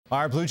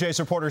Our Blue Jays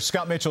reporter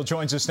Scott Mitchell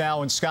joins us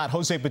now. And Scott,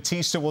 Jose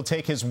Bautista will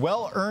take his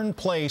well-earned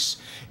place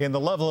in the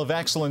level of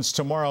excellence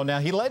tomorrow. Now,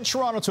 he led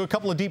Toronto to a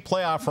couple of deep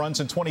playoff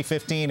runs in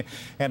 2015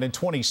 and in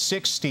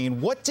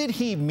 2016. What did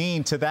he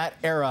mean to that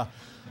era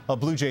of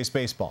Blue Jays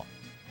baseball?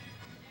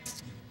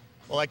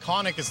 Well,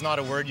 iconic is not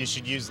a word you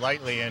should use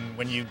lightly. And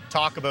when you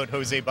talk about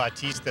Jose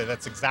Bautista,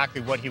 that's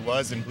exactly what he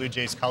was in Blue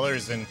Jays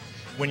colors. And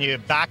when you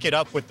back it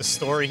up with the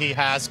story he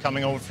has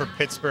coming over for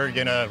Pittsburgh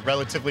in a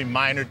relatively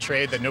minor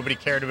trade that nobody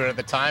cared about at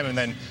the time, and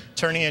then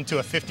turning into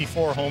a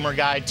 54-homer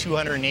guy,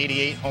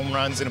 288 home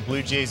runs in a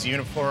Blue Jays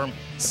uniform,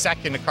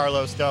 second to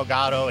Carlos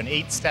Delgado, an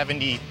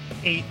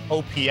 878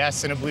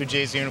 OPS in a Blue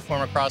Jays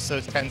uniform across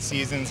those 10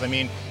 seasons. I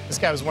mean, this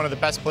guy was one of the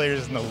best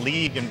players in the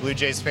league, and Blue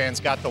Jays fans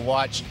got to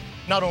watch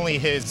not only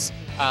his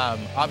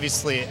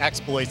obviously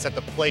exploits at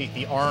the plate,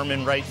 the arm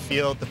in right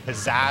field, the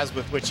pizzazz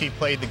with which he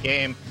played the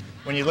game.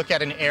 When you look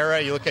at an era,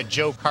 you look at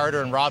Joe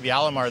Carter and Robbie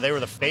Alomar, they were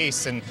the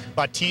face, and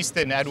Bautista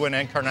and Edwin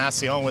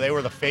Encarnacion, they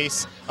were the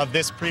face of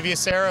this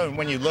previous era. And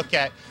when you look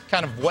at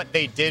kind of what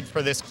they did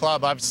for this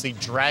club, obviously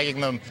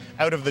dragging them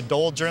out of the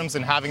doldrums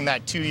and having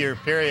that 2-year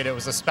period, it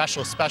was a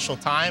special, special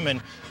time.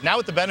 And now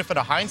with the benefit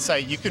of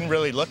hindsight, you can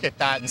really look at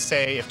that and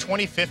say, if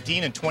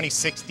 2015 and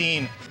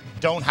 2016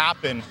 don't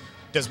happen,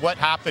 does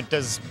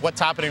what's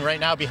happening right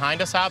now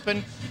behind us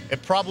happen?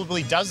 It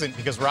probably doesn't,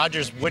 because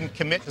Rogers wouldn't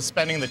commit to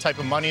spending the type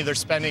of money they're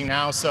spending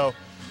now. So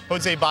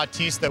Jose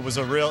Bautista was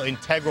a real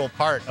integral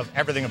part of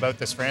everything about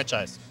this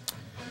franchise.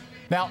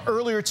 Now,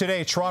 earlier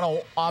today,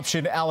 Toronto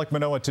optioned Alek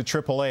Manoah to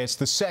AAA. It's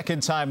the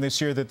second time this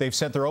year that they've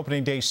sent their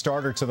opening day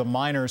starter to the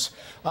minors.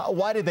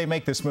 Why did they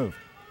make this move?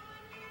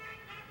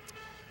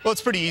 Well, it's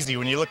pretty easy.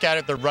 When you look at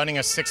it, they're running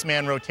a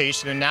 6-man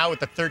rotation, and now with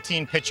the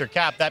 13-pitcher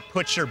cap, that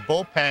puts your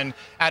bullpen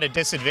at a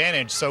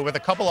disadvantage. So with a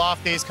couple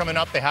off days coming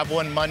up, they have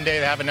one Monday,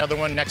 they have another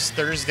one next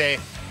Thursday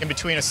in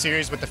between a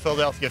series with the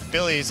Philadelphia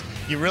Phillies.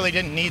 You really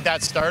didn't need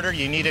that starter.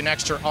 You need an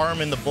extra arm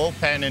in the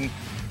bullpen, and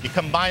you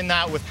combine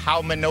that with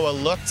how Manoah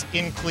looked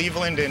in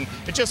Cleveland, and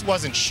it just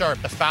wasn't sharp.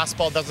 The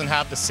fastball doesn't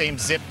have the same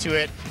zip to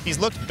it. He's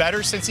looked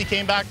better since he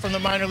came back from the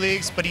minor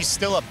leagues, but he's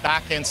still a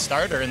back-end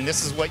starter, and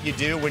this is what you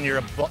do when you're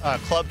a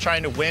club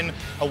trying to win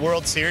a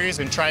World Series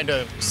and trying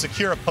to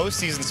secure a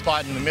postseason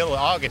spot in the middle of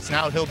August.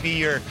 Now he'll be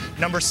your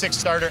number 6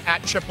 starter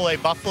at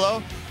AAA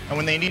Buffalo, and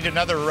when they need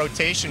another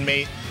rotation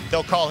mate,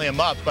 they'll call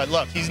him up. But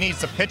look, he needs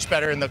to pitch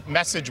better, and the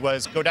message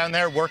was, go down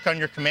there, work on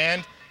your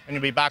command, and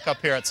you'll be back up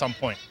here at some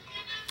point.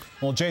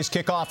 Well, Jays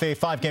kick off a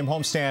 5-game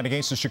homestand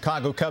against the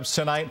Chicago Cubs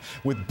tonight,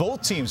 with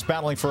both teams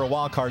battling for a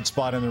wild card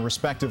spot in their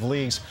respective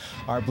leagues.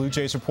 Our Blue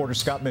Jays reporter,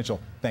 Scott Mitchell,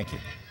 thank you.